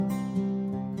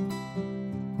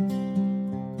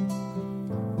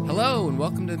Hello and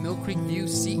welcome to the Mill Creek View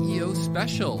CEO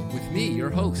Special with me, your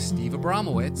host, Steve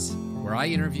Abramowitz, where I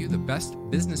interview the best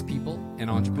business people and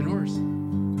entrepreneurs.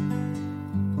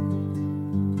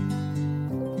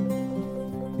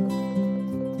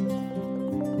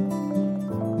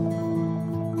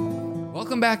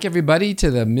 Welcome back, everybody, to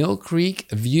the Mill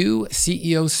Creek View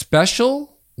CEO Special,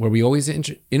 where we always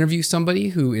interview somebody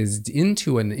who is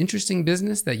into an interesting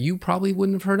business that you probably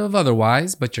wouldn't have heard of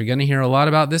otherwise, but you're going to hear a lot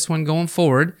about this one going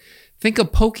forward. Think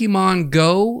of Pokemon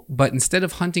Go, but instead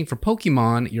of hunting for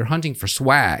Pokemon, you're hunting for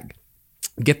swag.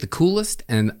 Get the coolest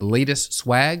and latest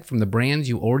swag from the brands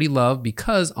you already love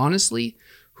because, honestly,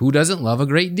 who doesn't love a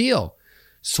great deal?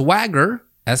 Swagger,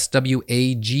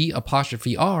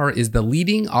 SWAG''R, is the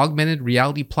leading augmented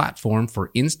reality platform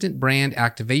for instant brand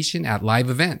activation at live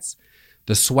events.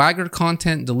 The Swagger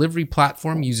content delivery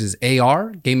platform uses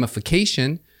AR,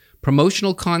 gamification,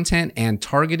 promotional content, and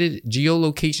targeted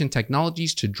geolocation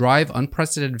technologies to drive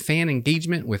unprecedented fan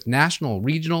engagement with national,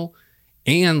 regional,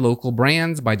 and local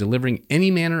brands by delivering any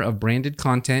manner of branded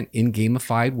content in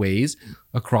gamified ways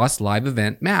across live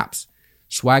event maps.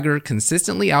 Swagger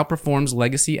consistently outperforms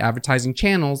legacy advertising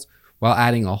channels while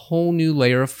adding a whole new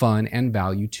layer of fun and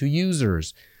value to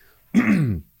users.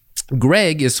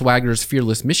 Greg is Swagger's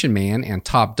fearless mission man and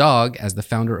top dog. As the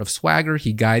founder of Swagger,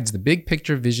 he guides the big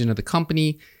picture vision of the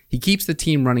company. He keeps the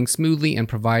team running smoothly and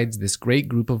provides this great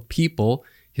group of people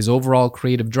his overall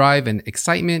creative drive and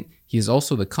excitement. He is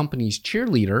also the company's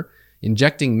cheerleader,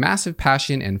 injecting massive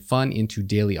passion and fun into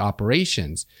daily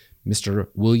operations. Mr.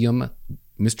 Williams,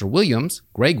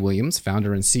 Greg Williams,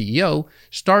 founder and CEO,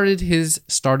 started his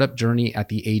startup journey at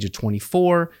the age of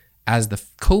 24 as the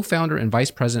co-founder and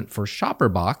vice president for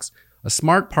ShopperBox, a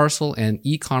smart parcel and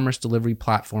e-commerce delivery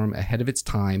platform ahead of its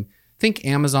time. Think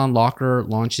Amazon Locker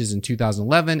launches in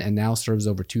 2011 and now serves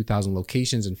over 2,000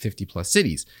 locations in 50 plus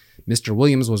cities. Mr.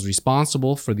 Williams was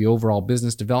responsible for the overall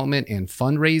business development and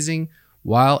fundraising,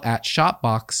 while at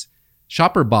ShopperBox,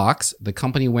 the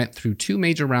company went through two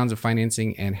major rounds of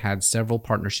financing and had several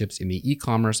partnerships in the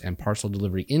e-commerce and parcel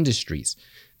delivery industries.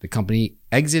 The company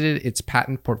exited its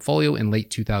patent portfolio in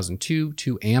late 2002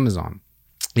 to Amazon.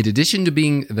 In addition to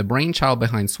being the brainchild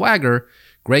behind Swagger,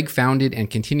 Greg founded and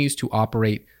continues to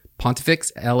operate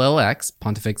Pontifex LLX.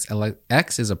 Pontifex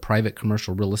LLX is a private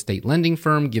commercial real estate lending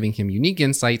firm, giving him unique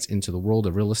insights into the world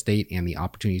of real estate and the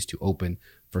opportunities to open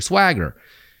for Swagger.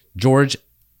 George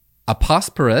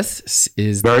Aposporos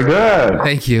is very good.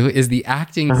 Thank you. Is the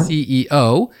acting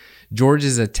CEO. George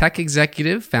is a tech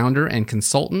executive, founder, and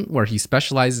consultant where he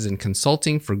specializes in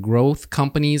consulting for growth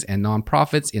companies and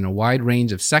nonprofits in a wide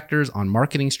range of sectors on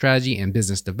marketing strategy and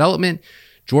business development.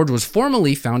 George was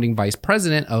formerly founding vice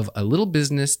president of a little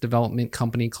business development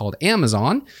company called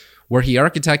Amazon, where he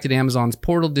architected Amazon's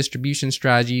portal distribution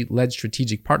strategy, led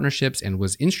strategic partnerships, and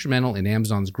was instrumental in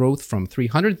Amazon's growth from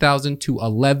 300,000 to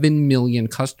 11 million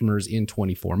customers in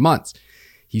 24 months.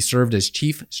 He served as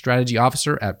chief strategy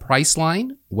officer at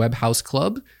Priceline Webhouse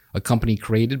Club, a company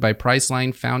created by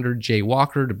Priceline founder Jay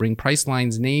Walker to bring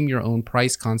Priceline's name your own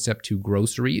price concept to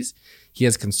groceries. He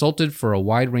has consulted for a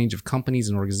wide range of companies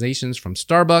and organizations from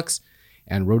Starbucks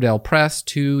and Rodale Press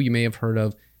to, you may have heard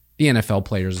of, the NFL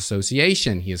Players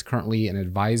Association. He is currently an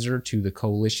advisor to the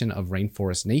Coalition of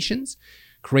Rainforest Nations,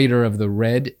 creator of the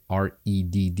REDD,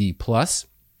 R-E-D-D+,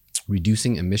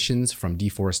 reducing emissions from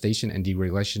deforestation and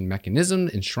deregulation mechanism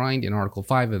enshrined in Article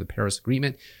 5 of the Paris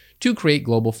Agreement to create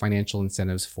global financial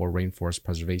incentives for rainforest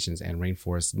preservations and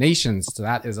rainforest nations. So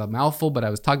that is a mouthful, but I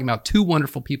was talking about two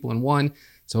wonderful people in one,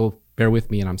 so bear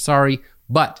with me and I'm sorry.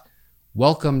 But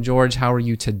welcome, George. How are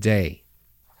you today?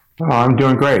 Oh, I'm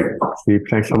doing great, Steve.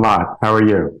 Thanks a lot. How are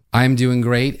you? I'm doing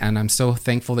great, and I'm so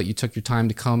thankful that you took your time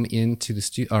to come into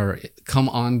the come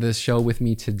on this show with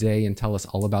me today and tell us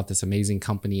all about this amazing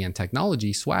company and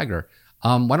technology, Swagger.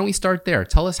 Why don't we start there?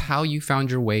 Tell us how you found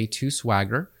your way to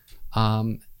Swagger.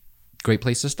 Great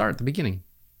place to start at the beginning.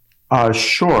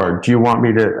 Sure. Do you want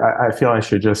me to? I feel I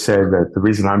should just say that the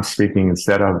reason I'm speaking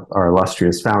instead of our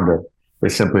illustrious founder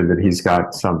is simply that he's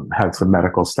had some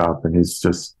medical stuff and he's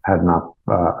just had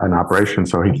an operation,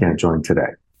 so he can't join today.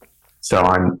 So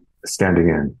I'm standing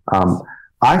in.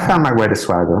 I found my way to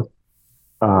Swagger.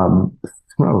 It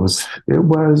was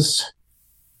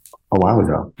a while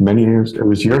ago, many years. It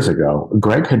was years ago.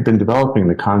 Greg had been developing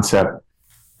the concept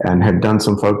and had done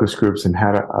some focus groups and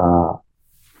had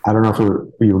I don't know if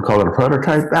you would call it a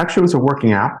prototype. Actually, it was a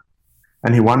working app.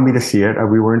 And he wanted me to see it.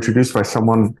 We were introduced by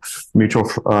someone, mutual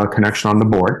connection on the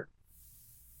board.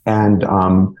 And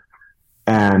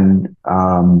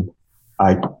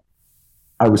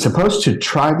I was supposed to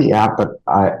try the app, but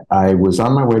I was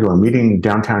on my way to a meeting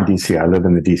downtown DC. I live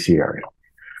in the DC area.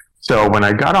 So when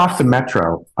I got off the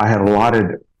metro, I had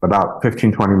allotted about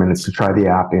 15, 20 minutes to try the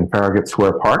app in Farragut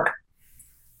Square Park.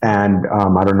 And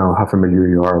I don't know how familiar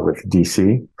you are with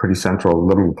DC, pretty central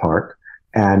little park.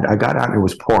 And I got out and it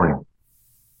was pouring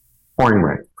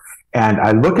rain. And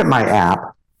I look at my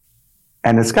app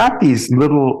and it's got these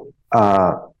little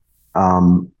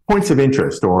points of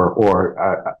interest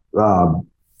or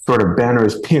sort of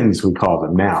banners, pins, we call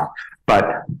them now,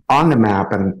 but on the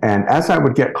map. And as I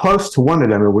would get close to one of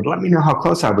them, it would let me know how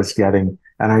close I was getting.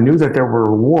 And I knew that there were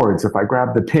rewards if I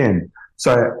grabbed the pin.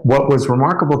 So what was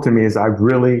remarkable to me is I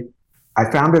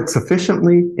found it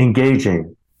sufficiently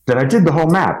engaging that I did the whole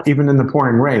map, even in the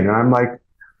pouring rain. And I'm like,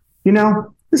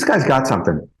 this guy's got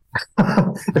something.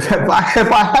 if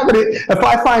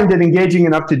I find it engaging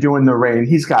enough to do in the rain,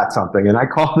 he's got something. And I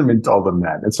called him and told him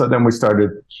that. And so then I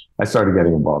started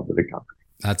getting involved with the company.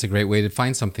 That's a great way to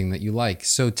find something that you like.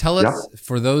 So tell us,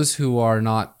 for those who are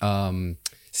not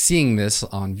seeing this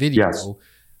on video, yes,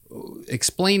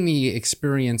 explain the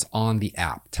experience on the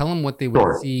app. Tell them what they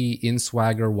would see in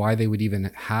Swagger, why they would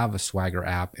even have a Swagger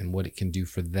app, and what it can do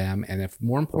for them, and if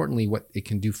more importantly, what it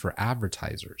can do for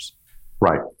advertisers.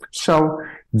 Right. So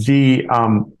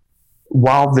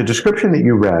while the description that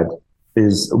you read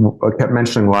kept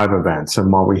mentioning live events, and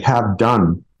while we have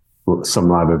done some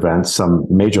live events, some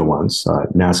major ones,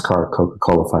 NASCAR,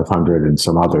 Coca-Cola 500, and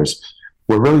some others,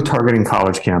 we're really targeting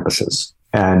college campuses.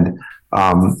 And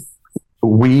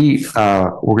we're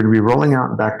going to be rolling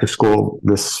out back to school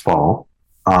this fall.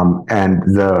 And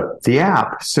the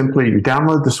app, simply you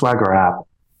download the Swagger app.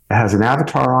 It has an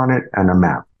avatar on it and a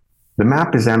map. The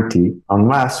map is empty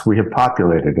unless we have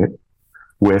populated it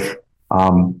with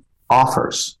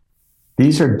offers.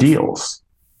 These are deals,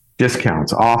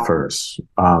 discounts, offers,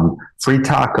 free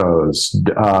tacos,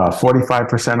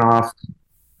 45% off,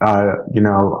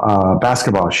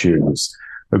 basketball shoes,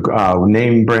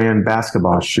 name brand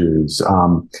basketball shoes,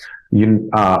 all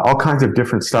kinds of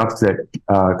different stuff that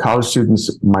college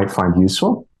students might find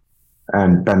useful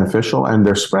and beneficial, and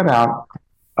they're spread out.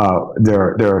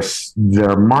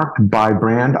 They're marked by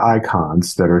brand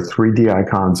icons that are 3D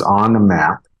icons on a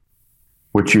map,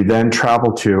 which you then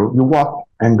travel to. You walk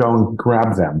and go and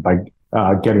grab them by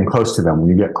getting close to them. When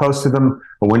you get close to them,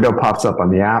 a window pops up on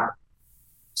the app,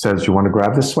 says, "You want to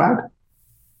grab this swag?"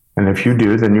 And if you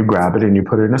do, then you grab it and you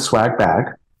put it in a swag bag,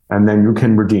 and then you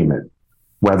can redeem it.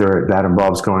 Whether that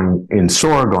involves going in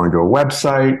store, going to a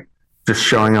website, just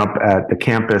showing up at the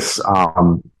campus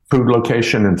food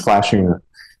location and flashing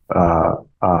a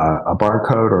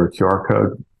barcode or a QR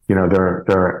code. There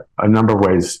are a number of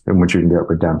ways in which you can get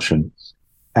redemption.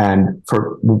 And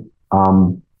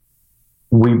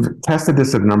we've tested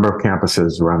this at a number of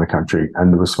campuses around the country,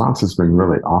 and the response has been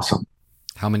really awesome.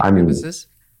 How many campuses?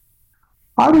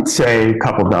 I would say a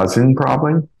couple dozen,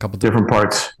 probably. Couple different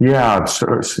parts. Yeah.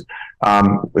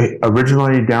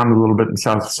 Originally down a little bit in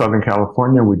Southern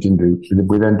California, we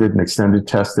then did an extended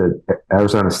test at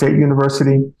Arizona State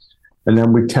University. And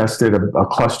then we tested a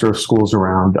cluster of schools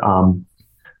around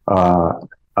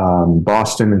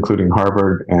Boston, including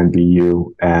Harvard and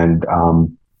BU. And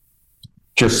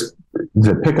just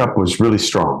the pickup was really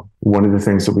strong. One of the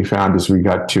things that we found is we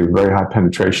got to very high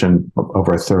penetration,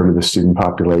 over a third of the student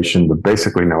population, with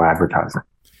basically no advertising.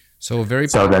 So very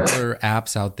popular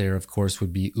apps out there, of course,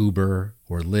 would be Uber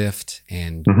or Lyft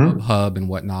and Grubhub and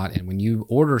whatnot. And when you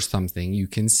order something, you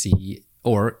can see,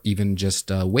 or even just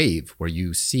Wave, where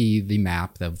you see the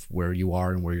map of where you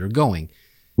are and where you're going.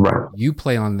 Right. You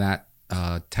play on that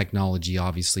technology,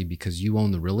 obviously, because you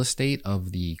own the real estate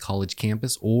of the college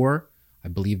campus, or I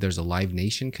believe there's a Live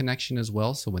Nation connection as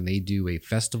well. So when they do a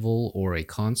festival or a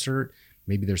concert,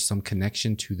 maybe there's some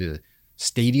connection to the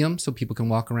stadium so people can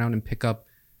walk around and pick up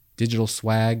digital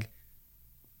swag,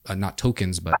 not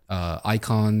tokens, but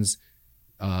icons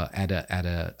at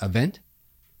a event.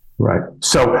 Right.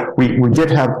 So we've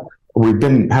had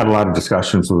a lot of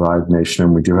discussions with Live Nation,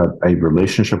 and we do have a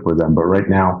relationship with them. But right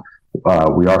now,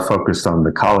 we are focused on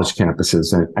the college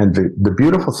campuses. And the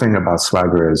beautiful thing about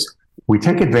Swagger is we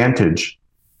take advantage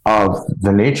of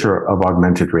the nature of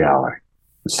augmented reality.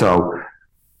 So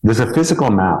there's a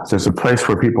physical map. There's a place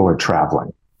where people are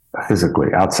traveling physically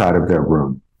outside of their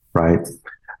room, right?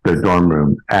 Their dorm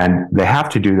room. And they have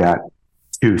to do that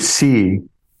to see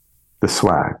the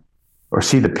swag or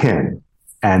see the pin.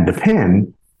 And the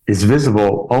pin is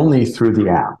visible only through the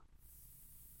app.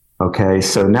 Okay,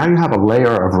 so now you have a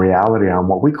layer of reality on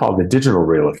what we call the digital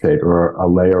real estate, or a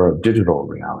layer of digital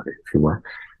reality, if you will.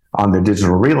 On the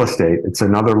digital real estate, it's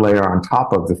another layer on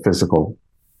top of the physical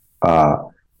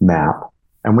map,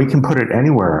 and we can put it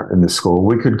anywhere in the school.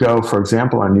 We could go, for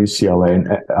example, on UCLA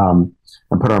and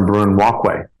put on Bruin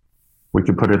Walkway We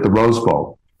could put it at the Rose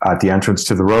Bowl, at the entrance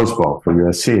to the Rose Bowl for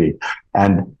USC.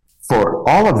 And for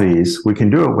all of these, we can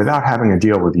do it without having a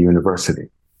deal with the university.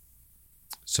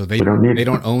 So they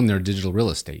don't own their digital real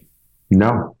estate.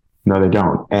 No, they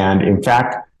don't. And in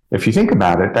fact, if you think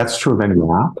about it, that's true of any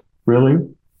app, really.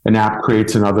 An app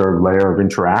creates another layer of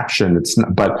interaction.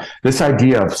 But this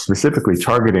idea of specifically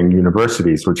targeting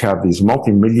universities, which have these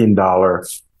multi-million-dollar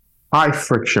high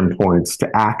friction points to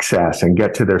access and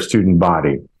get to their student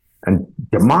body, and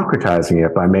democratizing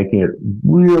it by making it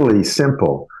really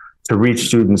simple to reach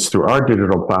students through our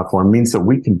digital platform, means that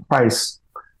we can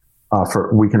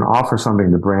we can offer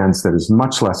something to brands that is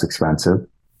much less expensive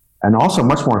and also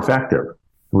much more effective.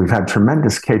 We've had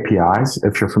tremendous KPIs,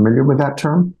 if you're familiar with that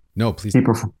term. No, please.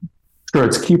 Sure,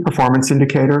 it's key performance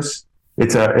indicators.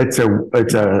 It's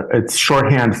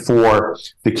shorthand for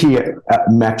the key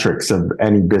metrics of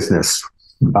any business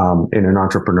in an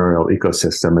entrepreneurial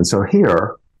ecosystem. And so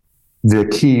here,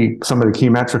 some of the key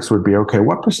metrics would be, okay,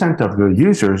 what percent of the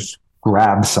users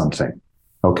grab something?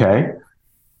 Okay,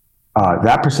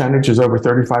 that percentage is over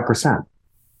 35%.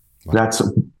 Wow. That's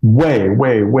way,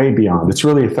 way, way beyond. It's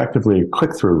really effectively a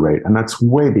click-through rate, and that's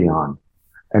way beyond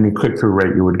any click-through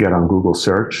rate you would get on Google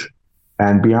search,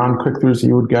 and beyond click-throughs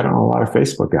you would get on a lot of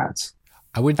Facebook ads.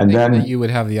 I would think that you would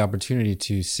have the opportunity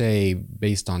to say,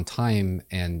 based on time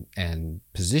and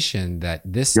position, that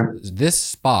this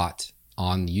spot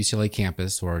on the UCLA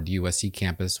campus or the USC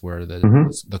campus where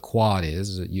the quad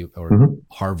is,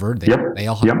 Harvard, they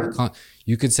all have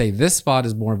you could say this spot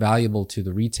is more valuable to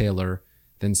the retailer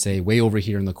than say way over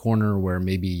here in the corner where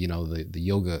maybe, the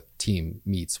yoga team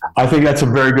meets. I think that's a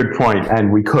very good point,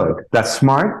 and we could. That's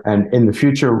smart, and in the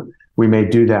future we may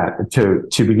do that.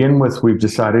 To begin with, we've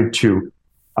decided to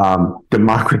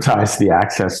democratize the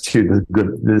access to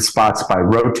the spots by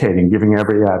rotating, giving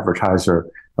every advertiser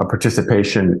a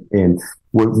participation in.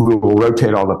 We will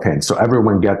rotate all the pins, so every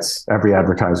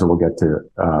advertiser will get to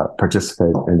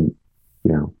participate in,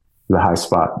 the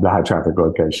high traffic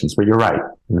locations. But you're right.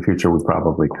 In the future, we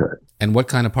probably could. And what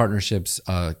kind of partnerships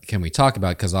can we talk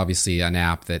about? Because obviously, an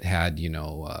app that had,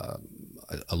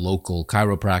 a local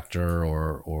chiropractor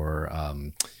or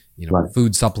right.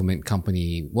 food supplement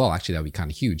company. Well, actually, that would be kind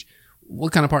of huge.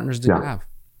 What kind of partners do you have?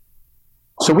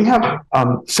 So we have,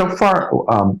 so far,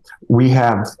 we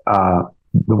have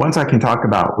the ones I can talk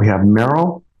about. We have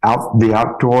Merrell, the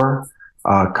outdoor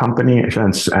company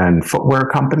and footwear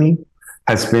company,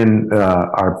 has been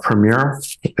our premier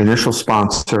initial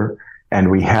sponsor, and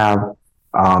we have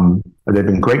they've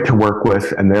been great to work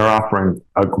with, and they're offering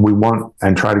we want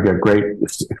and try to get great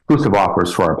exclusive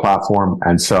offers for our platform,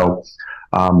 and so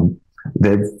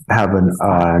they have an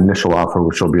initial offer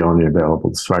which will be only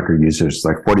available to Swagger users,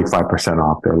 like 45%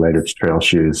 off their latest trail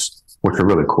shoes, which are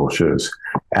really cool shoes,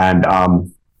 and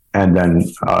then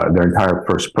their entire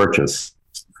first purchase.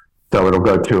 So it'll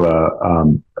go to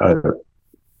a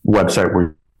website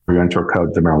where you enter a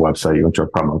code, the Merrell website, you enter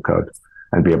a promo code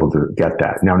and be able to get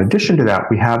that. Now, in addition to that,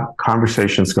 we have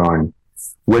conversations going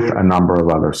with a number of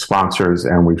other sponsors,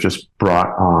 and we've just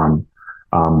brought on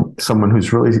someone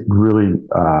who's really, really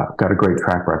got a great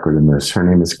track record in this. Her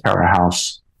name is Kara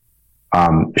House.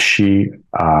 She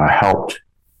helped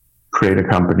create a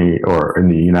company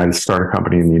start a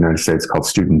company in the United States called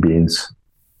Student Beans.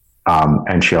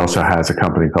 And she also has a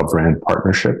company called Brand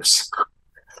Partnerships,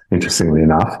 interestingly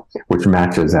enough, which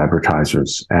matches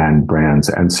advertisers and brands.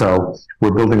 And so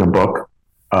we're building a book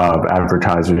of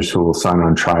advertisers who will sign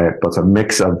on, try it, but it's a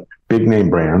mix of big name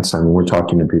brands. I mean, we're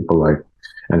talking to people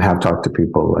and have talked to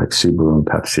people like Subaru and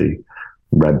Pepsi,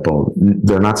 Red Bull.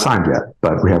 They're not signed yet,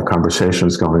 but we have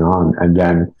conversations going on. And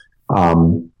then,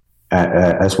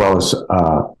 as well as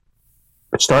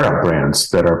startup brands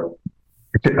that are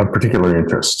of particular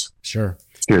interest. Sure.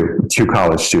 To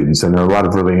college students. And there are a lot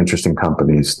of really interesting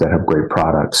companies that have great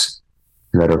products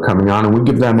that are coming on, and we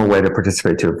give them a way to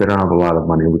participate too. If they don't have a lot of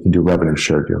money, we can do revenue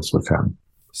share deals with them.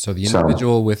 So the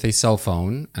individual with a cell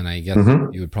phone, and I guess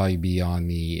you would probably be on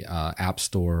the App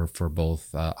Store for both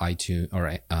iTunes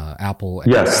or Apple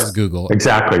and Google.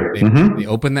 Exactly. They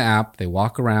open the app, they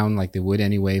walk around like they would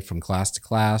anyway from class to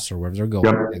class or wherever they're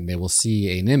going, and they will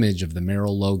see an image of the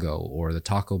Merrell logo or the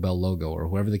Taco Bell logo or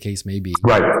whoever the case may be.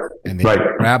 Right. And they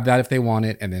grab that if they want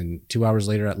it, and then 2 hours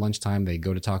later at lunchtime, they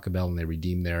go to Taco Bell and they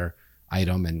redeem their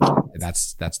item, and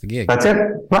that's the gig. That's it.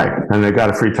 Right. And they got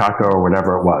a free taco or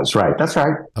whatever it was. Right. That's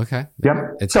right. Okay.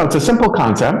 Yep. So it's a simple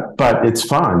concept, but it's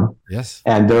fun. Yes.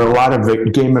 And there are a lot of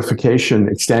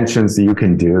gamification extensions that you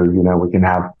can do. We can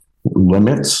have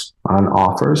limits on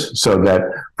offers so that,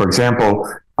 for example,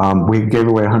 we gave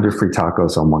away 100 free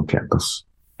tacos on one campus.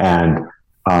 And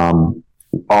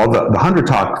all the 100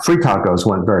 free tacos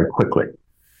went very quickly.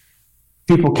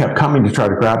 People kept coming to try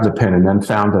to grab the pin and then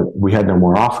found that we had no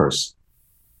more offers.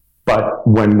 But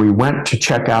when we went to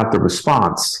check out the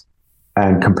response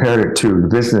and compared it to the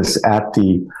business at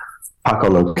the taco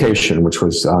location, which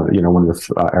was one of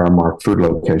the Aramark food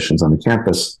locations on the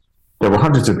campus, there were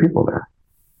hundreds of people there.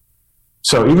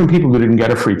 So even people who didn't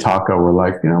get a free taco were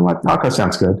like, you know what, taco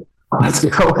sounds good. Let's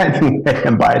go ahead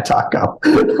and buy a taco.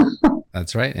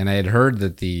 That's right. And I had heard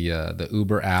that the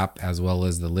Uber app as well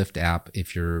as the Lyft app,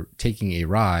 if you're taking a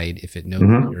ride, if it knows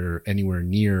that you're anywhere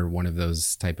near one of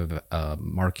those type of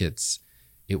markets,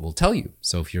 it will tell you.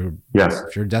 So if your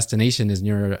destination is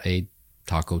near a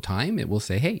taco time, it will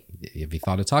say, hey, have you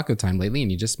thought of taco time lately?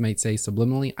 And you just might say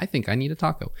subliminally, I think I need a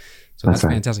taco. So that's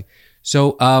fantastic.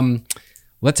 So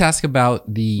let's ask about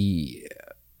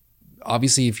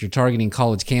obviously, if you're targeting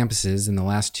college campuses, in the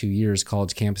last 2 years,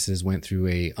 college campuses went through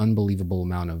a unbelievable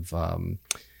amount of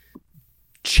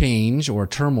change or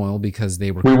turmoil because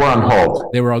we were on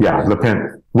hold. We were on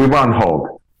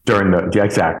hold during the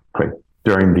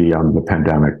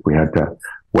pandemic. We had to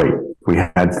wait. We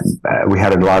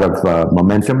had a lot of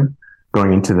momentum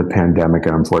going into the pandemic,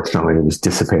 and unfortunately, it was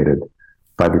dissipated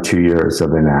by the 2 years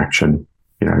of inaction.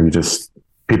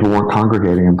 People weren't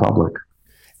congregating in public.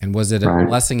 And was it a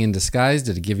blessing in disguise?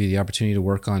 Did it give you the opportunity to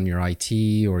work on your IT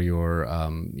or your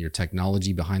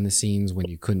technology behind the scenes when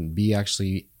you couldn't be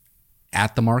actually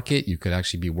at the market? You could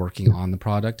actually be working on the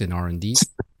product in R&D?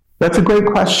 That's a great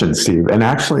question, Steve. And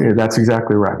actually, that's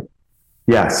exactly right.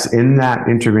 Yes, in that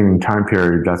intervening time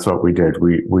period, that's what we did.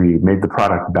 We made the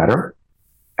product better.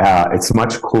 It's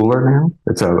much cooler now.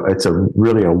 It's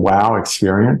really a wow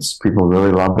experience. People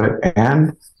really love it.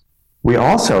 And we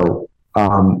also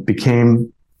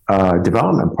became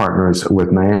development partners with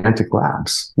Niantic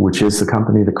Labs, which is the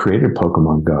company that created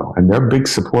Pokemon Go. And they're big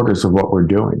supporters of what we're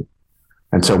doing.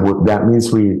 And so that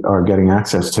means we are getting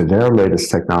access to their latest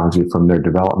technology from their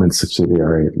development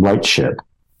subsidiary, Lightship,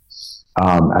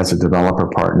 as a developer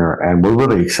partner. And we're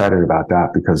really excited about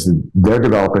that because they're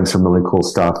developing some really cool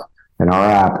stuff. And our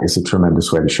app is a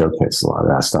tremendous way to showcase a lot of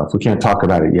that stuff. We can't talk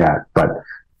about it yet, but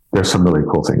there's some really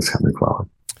cool things coming forward.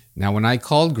 Now, when I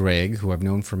called Greg, who I've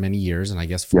known for many years, and I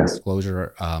guess for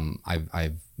disclosure,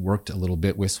 I've worked a little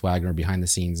bit with Swagger behind the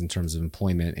scenes in terms of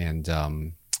employment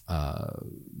and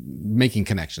making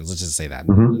connections. Let's just say that.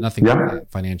 Nothing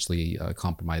financially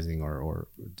compromising or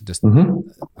just I'm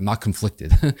not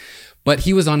conflicted. But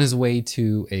he was on his way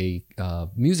to a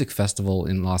music festival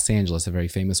in Los Angeles, a very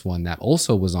famous one that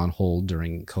also was on hold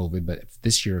during COVID, but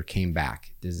this year came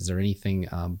back. Is there anything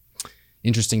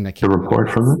interesting that came to report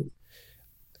from it?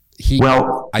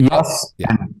 Yes.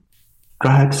 Yeah. Go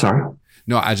ahead. Sorry.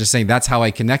 No, I was just saying that's how I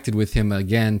connected with him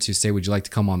again to say, would you like to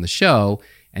come on the show?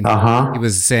 And he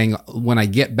was saying, when I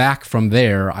get back from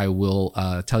there, I will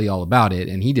tell you all about it.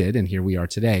 And he did. And here we are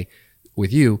today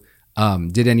with you.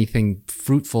 Did anything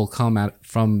fruitful come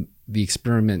from the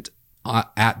experiment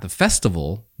at the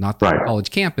festival, not the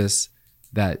college campus,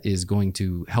 that is going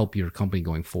to help your company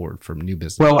going forward for new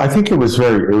business? Well, I think it was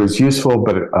useful,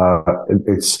 but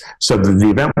the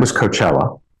event was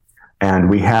Coachella, and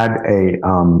we had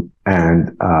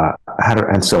and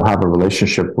still have a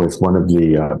relationship with one of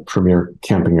the premier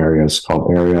camping areas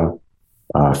called Area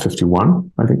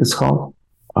 51, I think it's called,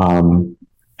 and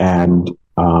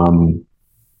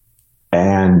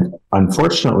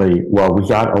unfortunately,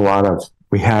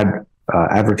 we had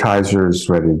advertisers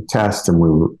ready to test, and we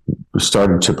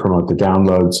started to promote the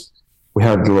downloads. We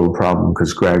had a little problem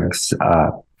because Greg's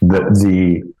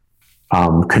the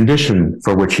condition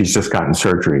for which he's just gotten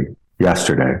surgery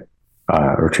yesterday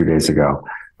or 2 days ago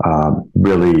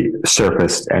really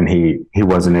surfaced, and he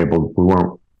wasn't able.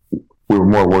 We were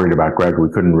more worried about Greg. We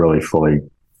couldn't really fully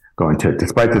go into it.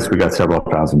 Despite this, we got several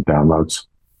thousand downloads.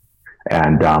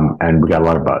 And we got a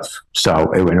lot of buzz.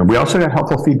 So we also got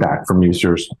helpful feedback from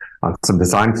users on some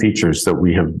design features that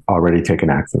we have already taken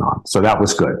action on. So that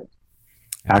was good.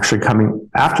 Actually, coming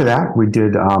after that, we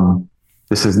did,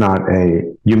 this is not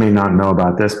you may not know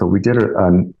about this, but we did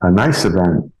a nice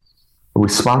event. We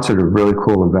sponsored a really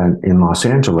cool event in Los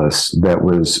Angeles that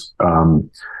was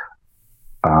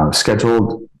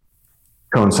scheduled,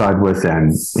 coincide with,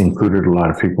 and included a lot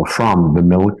of people from the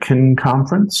Milken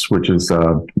Conference, which is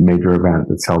a major event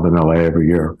that's held in LA every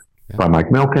year by Mike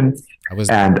Milken. I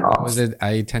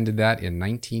attended that in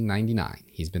 1999.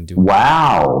 He's been doing.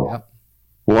 Wow. Yep.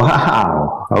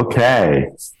 Wow. Okay.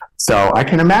 So I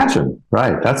can imagine.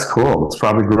 Right. That's cool. It's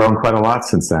probably grown quite a lot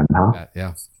since then, huh?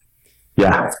 Yeah.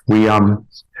 Yeah.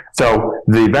 So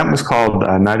the event was called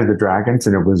Night of the Dragons,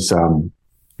 and it was,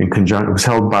 it was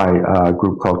held by a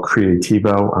group called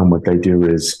Creativo, and what they do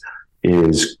is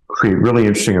is create really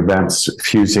interesting events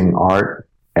fusing art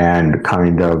and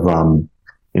kind of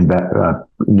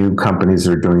new companies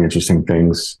that are doing interesting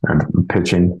things and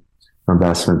pitching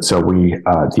investment. So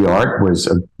the art was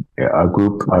a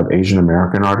group of Asian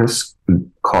American artists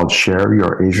called Share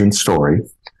Your Asian Story.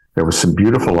 There was some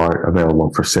beautiful art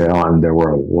available for sale, and there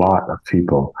were a lot of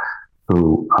people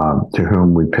who to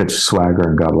whom we pitched Swagger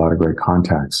and got a lot of great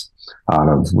contacts out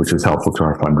of, which was helpful to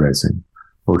our fundraising,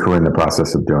 which we're in the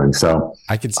process of doing. So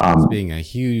I could see this being a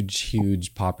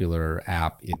huge popular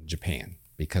app in Japan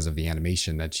because of the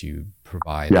animation that you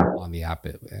provide on the app,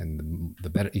 and the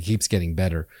better it keeps getting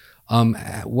better.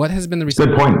 What has been the response?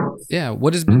 Good point. Yeah,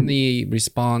 what has been the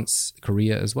response?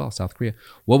 Korea as well, South Korea.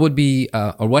 What would be,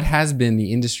 or what has been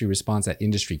the industry response at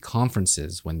industry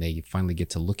conferences when they finally get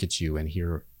to look at you and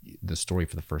hear the story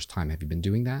for the first time? Have you been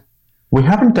doing that? We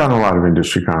haven't done a lot of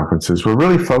industry conferences. We're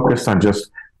really focused on just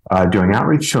doing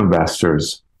outreach to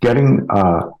investors, getting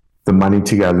the money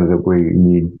together that we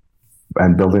need,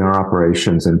 and building our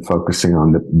operations and focusing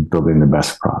on building the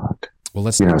best product. Well,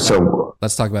 let's talk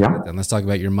about that then. Let's talk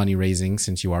about your money raising,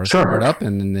 since you are a startup,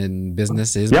 and then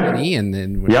business is money, and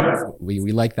then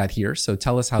we like that here. So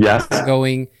tell us how that's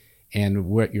going and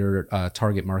what your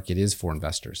target market is for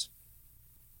investors.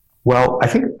 Well, I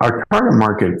think our target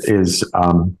market is,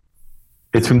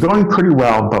 it's been going pretty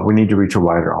well, but we need to reach a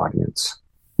wider audience,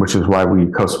 which is why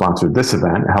we co-sponsored this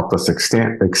event. It helped us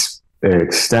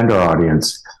extend our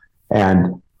audience.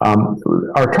 And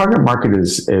our target market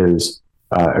is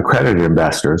accredited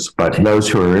investors, but those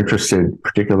who are interested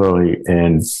particularly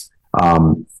in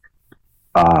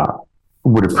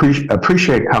would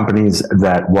appreciate companies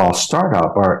that, while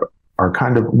startup, are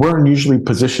kind of, we're usually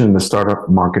positioned in the startup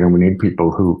market, and we need people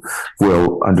who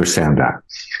will understand that.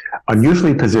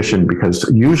 Unusually positioned because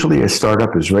usually a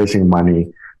startup is raising money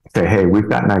to say, hey, we've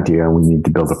got an idea and we need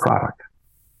to build a product.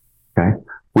 Okay,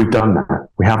 we've done that.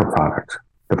 We have a product.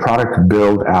 The product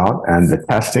build out and the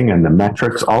testing and the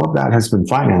metrics, all of that has been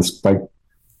financed by,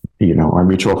 our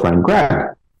mutual friend Greg,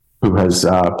 who has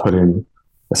put in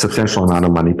a substantial amount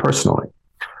of money personally.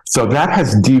 So that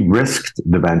has de-risked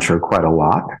the venture quite a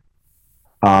lot.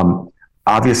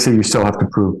 Obviously, you still have to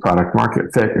prove product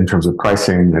market fit in terms of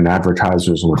pricing and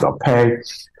advertisers and what they'll pay.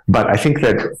 But I think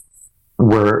that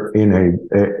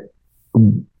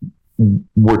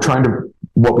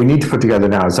what we need to put together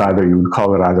now is either, you would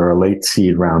call it either a late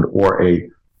seed round or a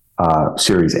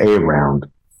Series A round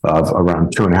of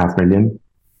around $2.5 million.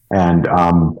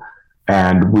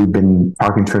 And we've been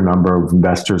talking to a number of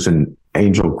investors and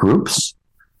angel groups.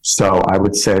 So I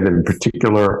would say that in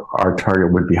particular, our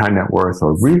target would be high net worth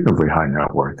or reasonably high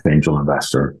net worth angel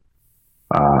investor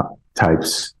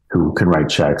types who can write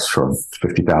checks for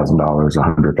 $50,000,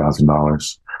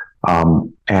 $100,000,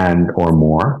 and or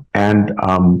more, and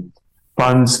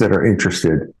funds that are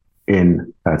interested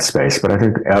in that space. But I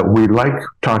think we like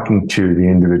talking to the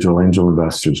individual angel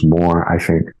investors more, I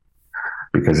think,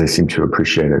 because they seem to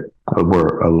appreciate it.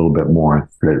 We're a little bit more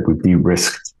that we've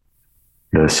de-risked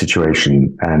the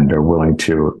situation and are willing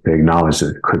to acknowledge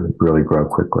that it could really grow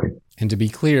quickly. And to be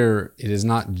clear, it is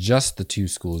not just the two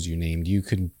schools you named. You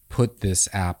can put this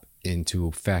app into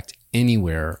effect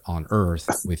anywhere on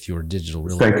earth with your digital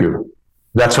real estate. Thank you.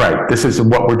 That's right. This is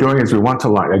what we're doing is we want to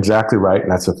learn. Exactly right. And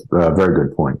that's a very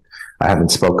good point. I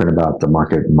haven't spoken about the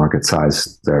market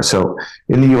size there. So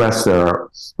in the US, there are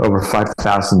over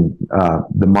 5,000,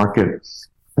 the market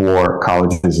for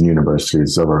colleges and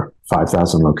universities, over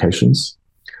 5,000 locations.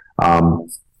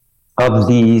 Of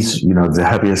these, the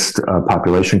heaviest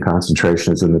population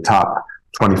concentration is in the top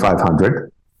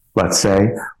 2,500. Let's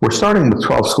say we're starting with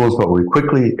 12 schools, but we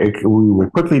will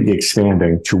quickly be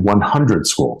expanding to 100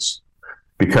 schools,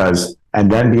 and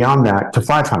then beyond that to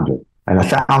 500 and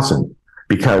 1,000,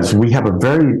 because we have a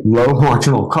very low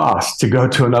marginal cost to go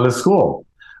to another school.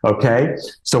 Okay,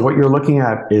 so what you're looking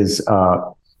at is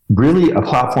really a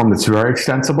platform that's very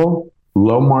extensible,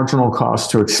 low marginal cost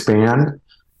to expand,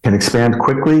 can expand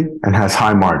quickly, and has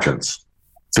high margins.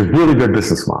 It's a really good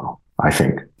business model, I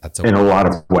think, in a lot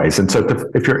of ways. And so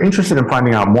if you're interested in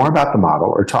finding out more about the model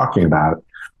or talking to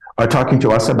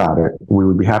us about it, we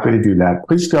would be happy to do that.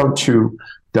 Please go to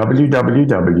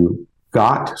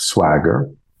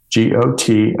www.gotswagger,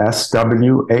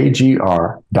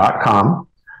 GOTSWAGR.com.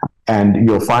 And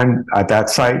you'll find at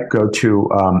that site, go to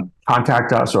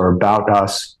contact us or about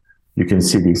us. You can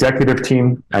see the executive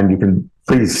team, and you can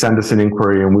please send us an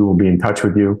inquiry, and we will be in touch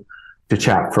with you to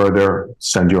chat further,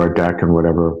 send you our deck and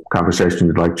whatever conversation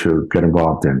you'd like to get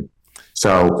involved in.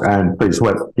 So, and please,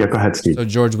 go ahead, Steve. So,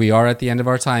 George, we are at the end of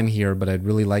our time here, but I'd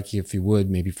really like you, if you would,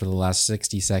 maybe for the last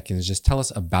 60 seconds, just tell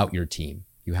us about your team.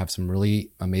 You have some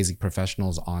really amazing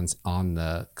professionals on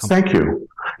the company. Thank you.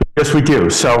 Yes, we do.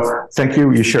 So thank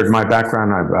you. You shared my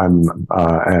background. I'm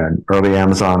an early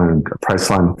Amazon and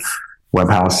Priceline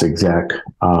Webhouse exec.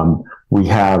 We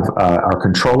have our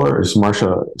controller is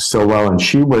Marsha Stillwell, and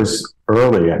she was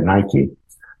early at Nike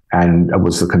and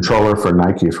was the controller for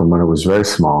Nike from when it was very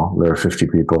small. There were 50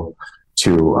 people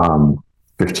to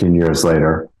 15 years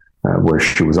later, where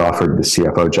she was offered the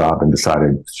CFO job and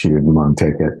decided she didn't want to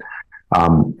take it.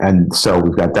 And so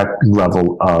we've got that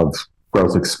level of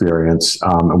growth experience.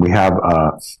 And we have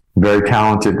very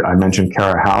talented, I mentioned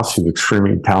Kara House, who's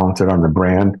extremely talented on the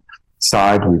brand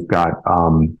side. We've got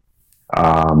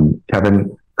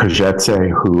Kevin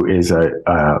Kajetse, who is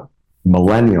a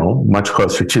millennial, much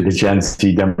closer to the Gen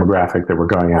Z demographic that we're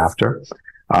going after,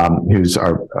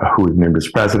 who we've named as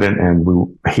president. And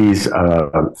his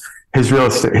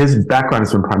background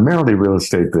has been primarily real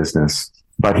estate business,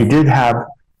 but he did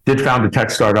found a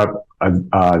tech startup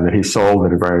that he sold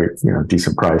at a very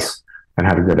decent price and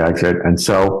had a good exit. And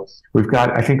so we've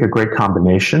got, I think, a great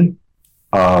combination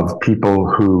of people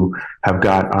who have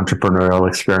got entrepreneurial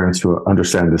experience, who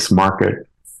understand this market,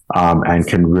 and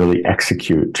can really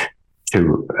execute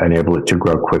to enable it to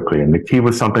grow quickly. And the key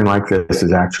with something like this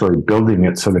is actually building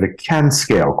it so that it can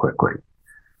scale quickly.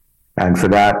 And for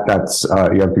that,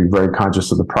 you have to be very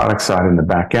conscious of the product side and the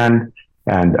back end.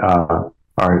 And our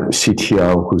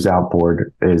CTO, who's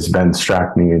outboard, is Ben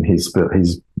Strackney, and he's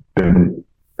been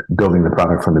building the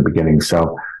product from the beginning.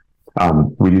 So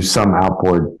we do some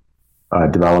outboard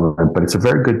development, but it's a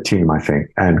very good team, I think,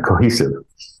 and cohesive.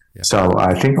 Yeah. So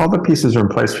I think all the pieces are in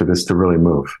place for this to really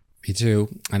move. Me too.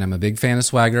 And I'm a big fan of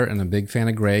Swagger, and a big fan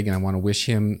of Greg, and I want to wish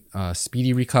him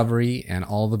speedy recovery and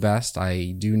all the best.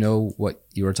 I do know what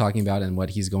you were talking about and what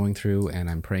he's going through, and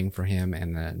I'm praying for him,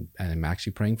 and I'm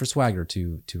actually praying for Swagger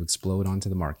to explode onto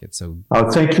the market. So,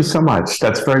 thank you so much.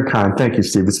 That's very kind. Thank you,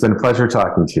 Steve. It's been a pleasure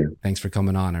talking to you. Thanks for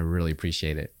coming on. I really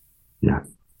appreciate it. Yeah.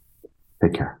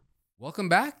 Take care. Welcome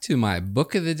back to my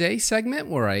Book of the Day segment,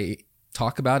 where I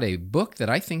talk about a book that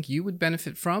I think you would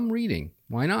benefit from reading.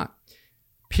 Why not?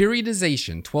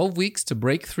 Periodization, 12 Weeks to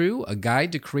Break Through, a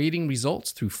guide to creating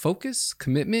results through focus,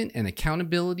 commitment, and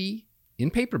accountability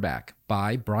in paperback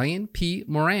by Brian P.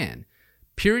 Moran.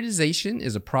 Periodization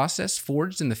is a process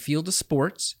forged in the field of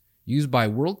sports, used by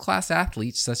world-class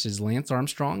athletes such as Lance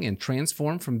Armstrong, and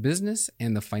transformed from business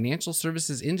and the financial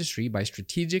services industry by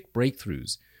strategic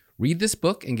breakthroughs. Read this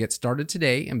book and get started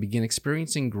today and begin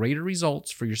experiencing greater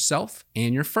results for yourself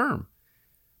and your firm.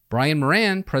 Brian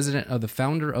Moran, president of the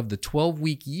founder of the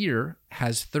 12-Week Year,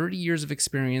 has 30 years of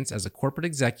experience as a corporate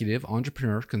executive,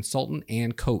 entrepreneur, consultant,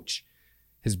 and coach.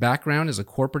 His background as a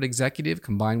corporate executive,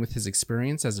 combined with his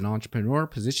experience as an entrepreneur,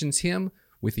 positions him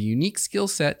with a unique skill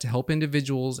set to help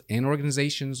individuals and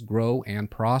organizations grow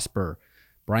and prosper.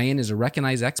 Brian is a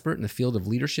recognized expert in the field of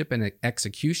leadership and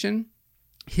execution.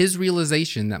 His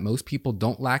realization that most people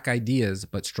don't lack ideas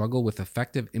but struggle with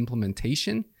effective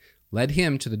implementation led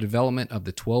him to the development of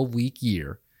the 12-Week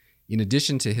Year. In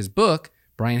addition to his book,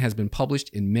 Brian has been published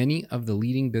in many of the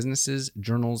leading businesses,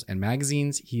 journals, and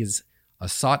magazines. He is a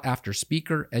sought-after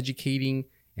speaker, educating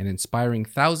and inspiring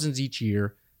thousands each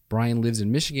year. Brian lives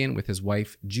in Michigan with his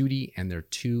wife, Judy, and their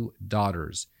 2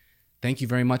 daughters. Thank you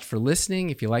very much for listening.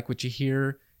 If you like what you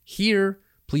hear here,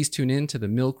 please tune in to the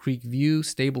Mill Creek View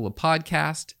stable of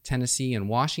podcast, Tennessee and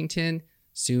Washington,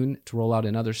 soon to roll out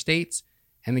in other states.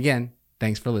 And again,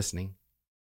 thanks for listening.